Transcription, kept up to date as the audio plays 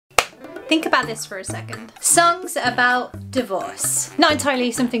Think about this for a second. Songs about divorce. Not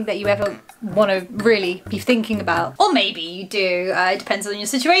entirely something that you ever want to really be thinking about. Or maybe you do, it depends on your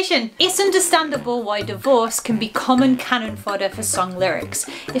situation. It's understandable why divorce can be common cannon fodder for song lyrics.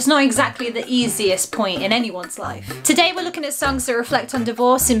 It's not exactly the easiest point in anyone's life. Today we're looking at songs that reflect on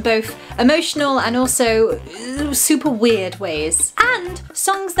divorce in both emotional and also super weird ways. And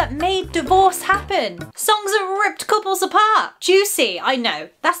songs that made divorce happen. Songs that ripped couples apart. Juicy, I know.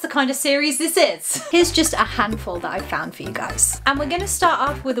 That's the kind of series this is. Here's just a handful that I found for you guys. And we're gonna start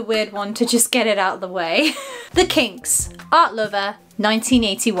off with a weird one to just get it out of the way. The Kinks, Art Lover,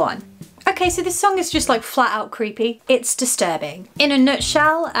 1981. Okay, so this song is just like flat out creepy. It's disturbing. In a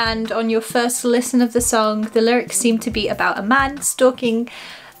nutshell, and on your first listen of the song, the lyrics seem to be about a man stalking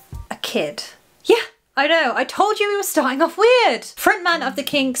a kid. Yeah, I know, I told you we were starting off weird. Frontman of the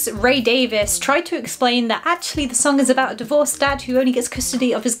Kinks, Ray Davies, tried to explain that actually the song is about a divorced dad who only gets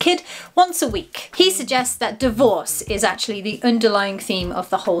custody of his kid once a week. He suggests that divorce is actually the underlying theme of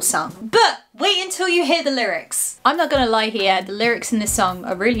the whole song. But wait until you hear the lyrics. I'm not gonna lie here, the lyrics in this song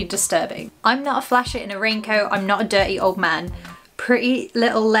are really disturbing. I'm not a flasher in a raincoat, I'm not a dirty old man. Pretty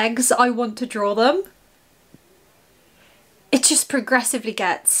little legs, I want to draw them. It just progressively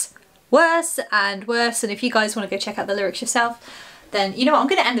gets worse and worse, and if you guys want to go check out the lyrics yourself, then you know what, I'm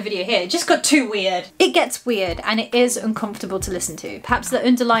going to end the video here. It just got too weird. It gets weird and it is uncomfortable to listen to. Perhaps the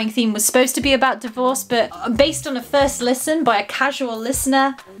underlying theme was supposed to be about divorce, but based on a first listen by a casual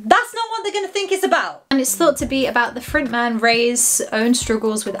listener, that's not what they're going to think it's about. And it's thought to be about the frontman Ray's own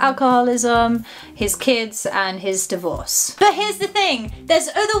struggles with alcoholism, his kids, and his divorce. But here's the thing, there's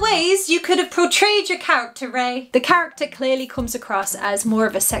other ways you could have portrayed your character, Ray. The character clearly comes across as more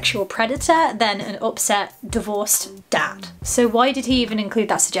of a sexual predator than an upset, divorced dad. So why did he even include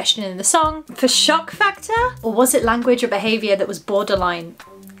that suggestion in the song? For shock factor? Or was it language or behaviour that was borderline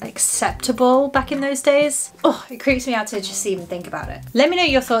acceptable back in those days? Oh, it creeps me out to just even think about it. Let me know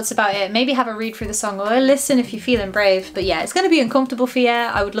your thoughts about it. Maybe have a read through the song or listen if you're feeling brave. But yeah, it's going to be uncomfortable for you.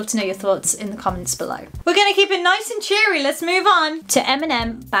 I would love to know your thoughts in the comments below. We're going to keep it nice and cheery. Let's move on to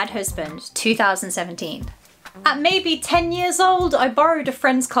Eminem, Bad Husband, 2017. At maybe 10 years old, I borrowed a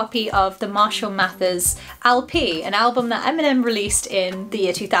friend's copy of the Marshall Mathers LP, an album that Eminem released in the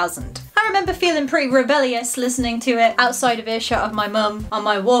year 2000. I remember feeling pretty rebellious listening to it outside of earshot of my mum on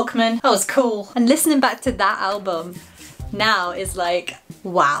my Walkman. That was cool. And listening back to that album now is like,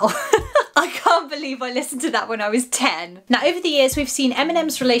 wow. I can't believe I listened to that when I was 10. Now, over the years, we've seen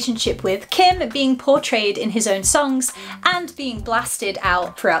Eminem's relationship with Kim being portrayed in his own songs and being blasted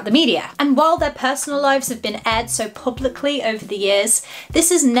out throughout the media. And while their personal lives have been aired so publicly over the years, this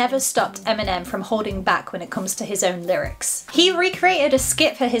has never stopped Eminem from holding back when it comes to his own lyrics. He recreated a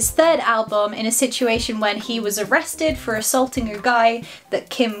skit for his third album in a situation when he was arrested for assaulting a guy that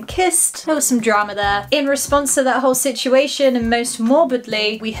Kim kissed. There was some drama there. In response to that whole situation, and most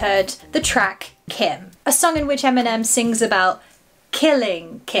morbidly, we heard the track Kim, a song in which Eminem sings about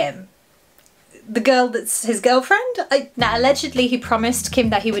killing Kim, the girl that's his girlfriend. Now, allegedly he promised Kim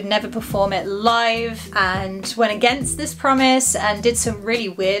that he would never perform it live and went against this promise and did some really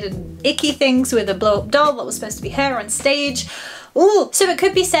weird and icky things with a blow-up doll that was supposed to be her on stage. Ooh. So it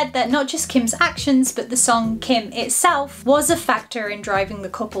could be said that not just Kim's actions, but the song Kim itself was a factor in driving the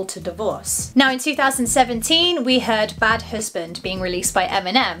couple to divorce. Now in 2017, we heard Bad Husband being released by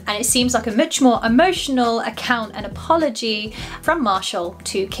Eminem, and it seems like a much more emotional account and apology from Marshall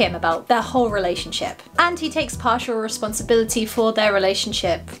to Kim about their whole relationship. And he takes partial responsibility for their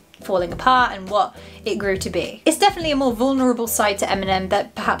relationship falling apart and what it grew to be. It's definitely a more vulnerable side to Eminem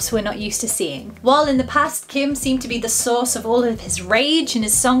that perhaps we're not used to seeing. While in the past Kim seemed to be the source of all of his rage in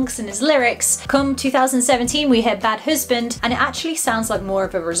his songs and his lyrics, come 2017 we heard Bad Husband and it actually sounds like more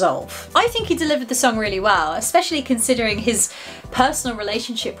of a resolve. I think he delivered the song really well, especially considering his personal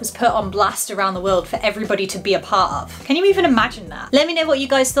relationship was put on blast around the world for everybody to be a part of. Can you even imagine that? Let me know what you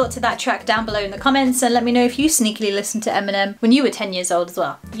guys thought to that track down below in the comments, and let me know if you sneakily listened to Eminem when you were 10 years old as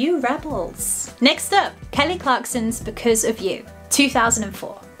well. You rebels. Next up, Kelly Clarkson's Because of You,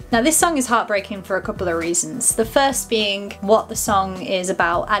 2004. Now this song is heartbreaking for a couple of reasons. The first being what the song is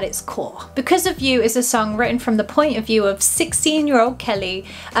about at its core. Because of You is a song written from the point of view of 16-year-old Kelly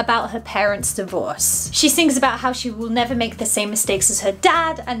about her parents' divorce. She sings about how she will never make the same mistakes as her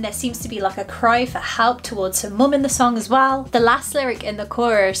dad, and there seems to be like a cry for help towards her mum in the song as well. The last lyric in the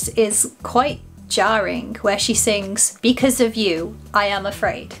chorus is quite jarring, where she sings, "Because of you, I am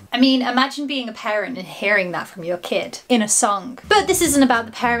afraid." I mean, imagine being a parent and hearing that from your kid in a song. But this isn't about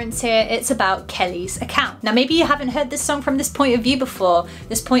the parents here, it's about Kelly's account. Now maybe you haven't heard this song from this point of view before,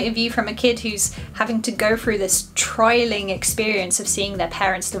 this point of view from a kid who's having to go through this trialing experience of seeing their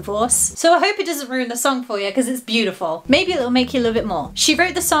parents divorce. So I hope it doesn't ruin the song for you, because it's beautiful. Maybe it'll make you a little bit more. She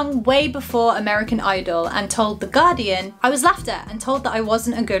wrote the song way before American Idol and told The Guardian, "I was laughed at and told that I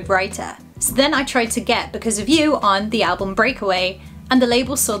wasn't a good writer. So then I tried to get Because of You on the album Breakaway, and the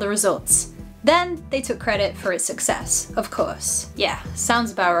label saw the results. Then they took credit for its success, of course." Yeah,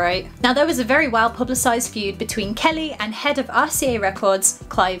 sounds about right. Now there was a very well publicised feud between Kelly and head of RCA Records,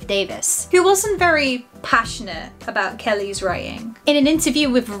 Clive Davis, who wasn't very passionate about Kelly's writing. In an interview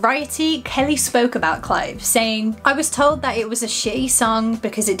with Variety, Kelly spoke about Clive, saying, "I was told that it was a shitty song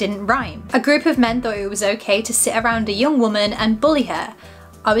because it didn't rhyme. A group of men thought it was okay to sit around a young woman and bully her.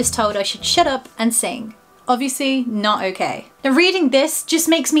 I was told I should shut up and sing. Obviously not okay." Now reading this just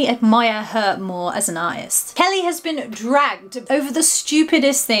makes me admire her more as an artist. Kelly has been dragged over the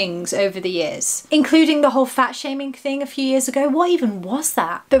stupidest things over the years, including the whole fat shaming thing a few years ago. What even was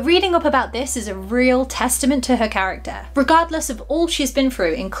that? But reading up about this is a real testament to her character. Regardless of all she's been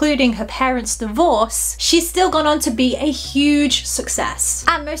through, including her parents' divorce, she's still gone on to be a huge success.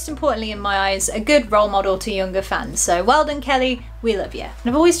 And most importantly in my eyes, a good role model to younger fans. So well done Kelly, we love you. And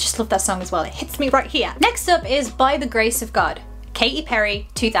I've always just loved that song as well, it hits me right here. Next up is By the Grace of God, Katy Perry,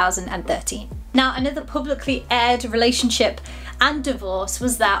 2013. Now another publicly aired relationship and divorce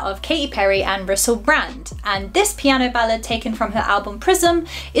was that of Katy Perry and Russell Brand, and this piano ballad taken from her album Prism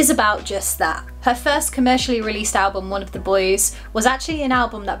is about just that. Her first commercially released album, One of the Boys, was actually an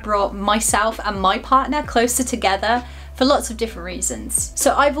album that brought myself and my partner closer together for lots of different reasons.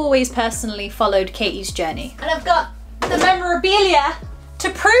 So I've always personally followed Katy's journey, and I've got the memorabilia to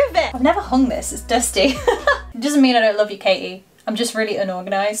prove it. I've never hung this, it's dusty. It doesn't mean I don't love you, Katy. I'm just really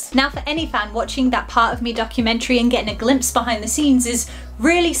unorganised. Now for any fan, watching that Part of Me documentary and getting a glimpse behind the scenes is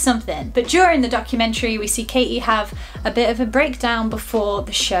really something. But during the documentary we see Katy have a bit of a breakdown before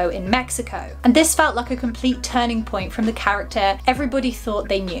the show in Mexico. And this felt like a complete turning point from the character everybody thought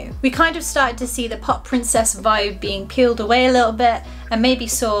they knew. We kind of started to see the pop princess vibe being peeled away a little bit, and maybe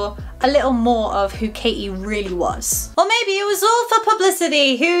saw a little more of who Katy really was. Or maybe it was all for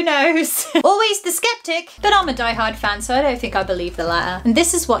publicity, who knows? Always the skeptic, but I'm a die-hard fan, so I don't think I believe the latter. And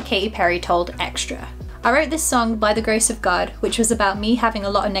this is what Katy Perry told Extra. "I wrote this song, By the Grace of God, which was about me having a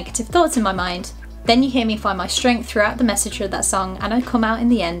lot of negative thoughts in my mind. Then you hear me find my strength throughout the message of that song, and I come out in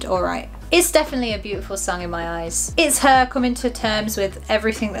the end alright." It's definitely a beautiful song in my eyes. It's her coming to terms with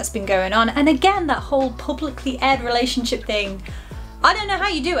everything that's been going on, and again, that whole publicly aired relationship thing. I don't know how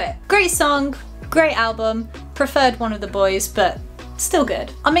you do it. Great song, great album, preferred One of the Boys, but still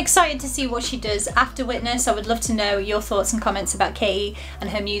good. I'm excited to see what she does after Witness. I would love to know your thoughts and comments about Katy and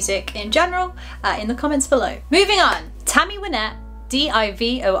her music in general in the comments below. Moving on, Tammy Wynette,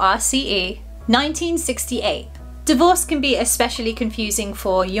 D.I.V.o.r.c.e, 1968. Divorce can be especially confusing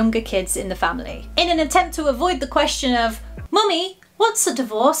for younger kids in the family. In an attempt to avoid the question of, "Mummy, what's a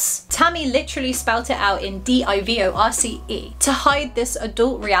divorce?" Tammy literally spelt it out in D.I.V.o.r.c.e to hide this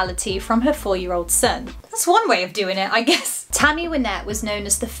adult reality from her 4-year-old son. That's one way of doing it, I guess. Tammy Wynette was known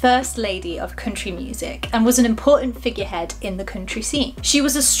as the first lady of country music and was an important figurehead in the country scene. She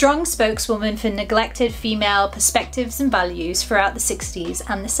was a strong spokeswoman for neglected female perspectives and values throughout the 60s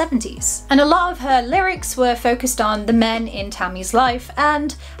and the 70s. And a lot of her lyrics were focused on the men in Tammy's life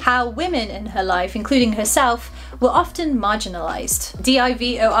and how women in her life, including herself, were often marginalised.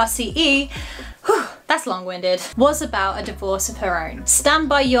 D.I.V.o.r.c.e, that's long-winded, was about a divorce of her own. Stand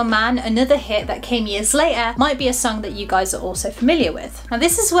By Your Man, another hit that came years later, might be a song that you guys are also familiar with. Now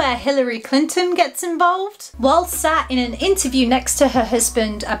this is where Hillary Clinton gets involved. While sat in an interview next to her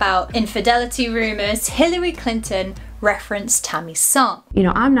husband about infidelity rumours, Hillary Clinton referenced Tammy's song. "You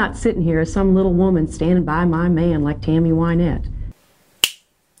know, I'm not sitting here as some little woman standing by my man like Tammy Wynette."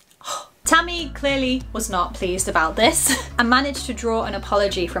 Tammy clearly was not pleased about this and managed to draw an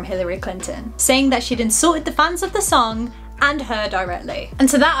apology from Hillary Clinton, saying that she'd insulted the fans of the song and her directly. And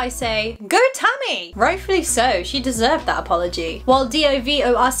to that I say, go Tammy! Rightfully so, she deserved that apology. While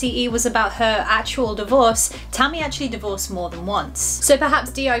D.I.V.o.r.c.e was about her actual divorce, Tammy actually divorced more than once. So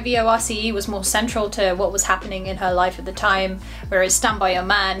perhaps D.I.V.o.r.c.e was more central to what was happening in her life at the time, whereas Stand By Your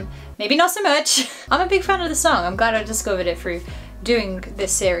Man, maybe not so much. I'm a big fan of the song, I'm glad I discovered it through doing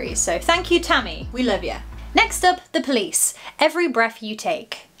this series, so thank you Tammy, we love you. Next up, The Police, Every Breath You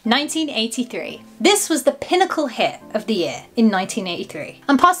Take, 1983. This was the pinnacle hit of the year in 1983,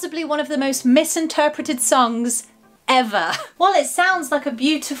 and possibly one of the most misinterpreted songs ever. While it sounds like a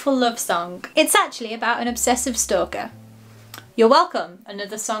beautiful love song, it's actually about an obsessive stalker. You're welcome,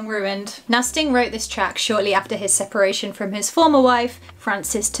 another song ruined. Now Sting wrote this track shortly after his separation from his former wife,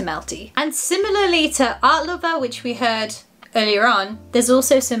 Frances Tummelty. And similarly to Art Lover, which we heard earlier on, there's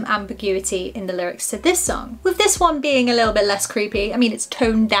also some ambiguity in the lyrics to this song, with this one being a little bit less creepy. I mean, it's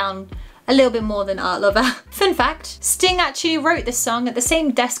toned down a little bit more than Art Lover. Fun fact, Sting actually wrote this song at the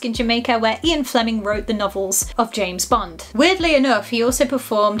same desk in Jamaica where Ian Fleming wrote the novels of James Bond. Weirdly enough, he also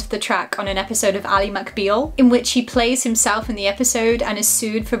performed the track on an episode of Ally McBeal, in which he plays himself in the episode and is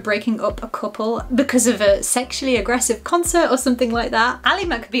sued for breaking up a couple because of a sexually aggressive concert or something like that. Ally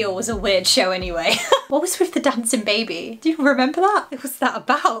McBeal was a weird show anyway. What was with the dancing baby? Do you remember that? What was that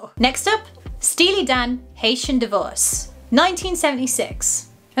about? Next up, Steely Dan, Haitian Divorce, 1976.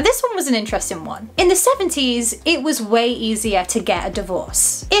 Now this one was an interesting one. In the 70s, it was way easier to get a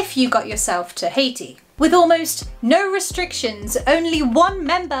divorce if you got yourself to Haiti. With almost no restrictions, only one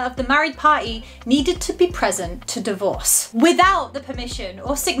member of the married party needed to be present to divorce, without the permission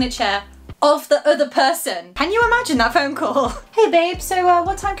or signature of the other person. Can you imagine that phone call? Hey babe, so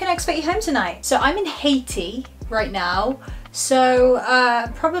what time can I expect you home tonight? So I'm in Haiti right now, so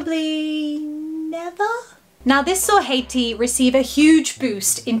probably never? Now this saw Haiti receive a huge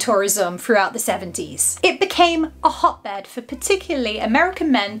boost in tourism throughout the 70s. It became a hotbed for particularly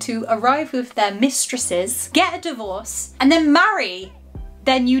American men to arrive with their mistresses, get a divorce, and then marry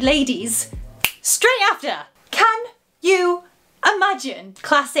their new ladies straight after. Can you imagine?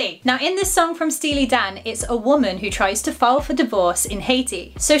 Classy. Now in this song from Steely Dan, it's a woman who tries to file for divorce in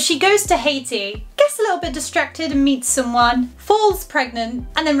Haiti. So she goes to Haiti, gets a little bit distracted and meets someone, falls pregnant,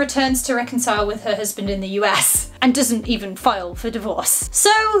 and then returns to reconcile with her husband in the US and doesn't even file for divorce.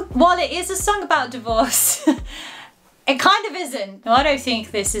 So while it is a song about divorce, it kind of isn't. Now, I don't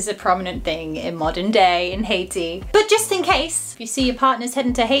think this is a prominent thing in modern day in Haiti, but just in case, if you see your partner's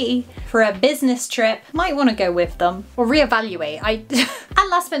heading to Haiti for a business trip, might want to go with them or reevaluate. And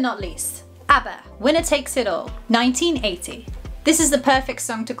last but not least, ABBA, Winner Takes It All, 1980. This is the perfect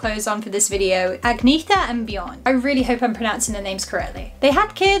song to close on for this video, Agnetha and Bjorn. I really hope I'm pronouncing their names correctly. They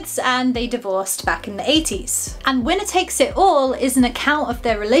had kids and they divorced back in the 80s. And Winner Takes It All is an account of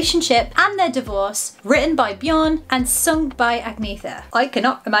their relationship and their divorce, written by Bjorn and sung by Agnetha. I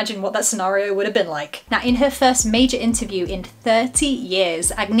cannot imagine what that scenario would have been like. Now, in her first major interview in 30 years,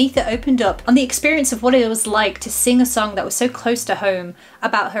 Agnetha opened up on the experience of what it was like to sing a song that was so close to home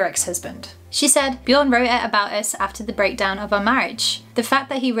about her ex-husband. She said, Bjorn wrote it about us after the breakdown of our marriage. The fact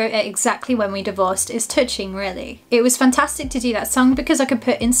that he wrote it exactly when we divorced is touching, really. It was fantastic to do that song because I could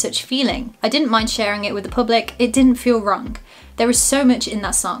put in such feeling. I didn't mind sharing it with the public, it didn't feel wrong. There was so much in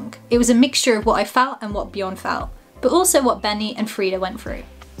that song. It was a mixture of what I felt and what Bjorn felt, but also what Benny and Frida went through.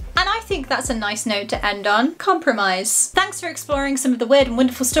 And I think that's a nice note to end on. Compromise. Thanks for exploring some of the weird and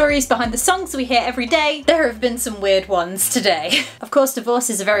wonderful stories behind the songs we hear every day. There have been some weird ones today. Of course, divorce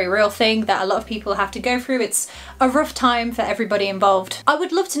is a very real thing that a lot of people have to go through. It's a rough time for everybody involved. I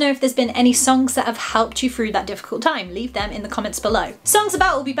would love to know if there's been any songs that have helped you through that difficult time. Leave them in the comments below. Songs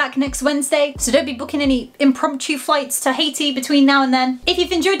About will be back next Wednesday, so don't be booking any impromptu flights to Haiti between now and then. If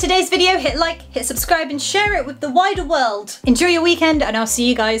you've enjoyed today's video, hit like, hit subscribe, and share it with the wider world. Enjoy your weekend, and I'll see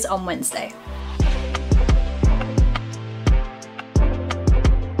you guys on Wednesday.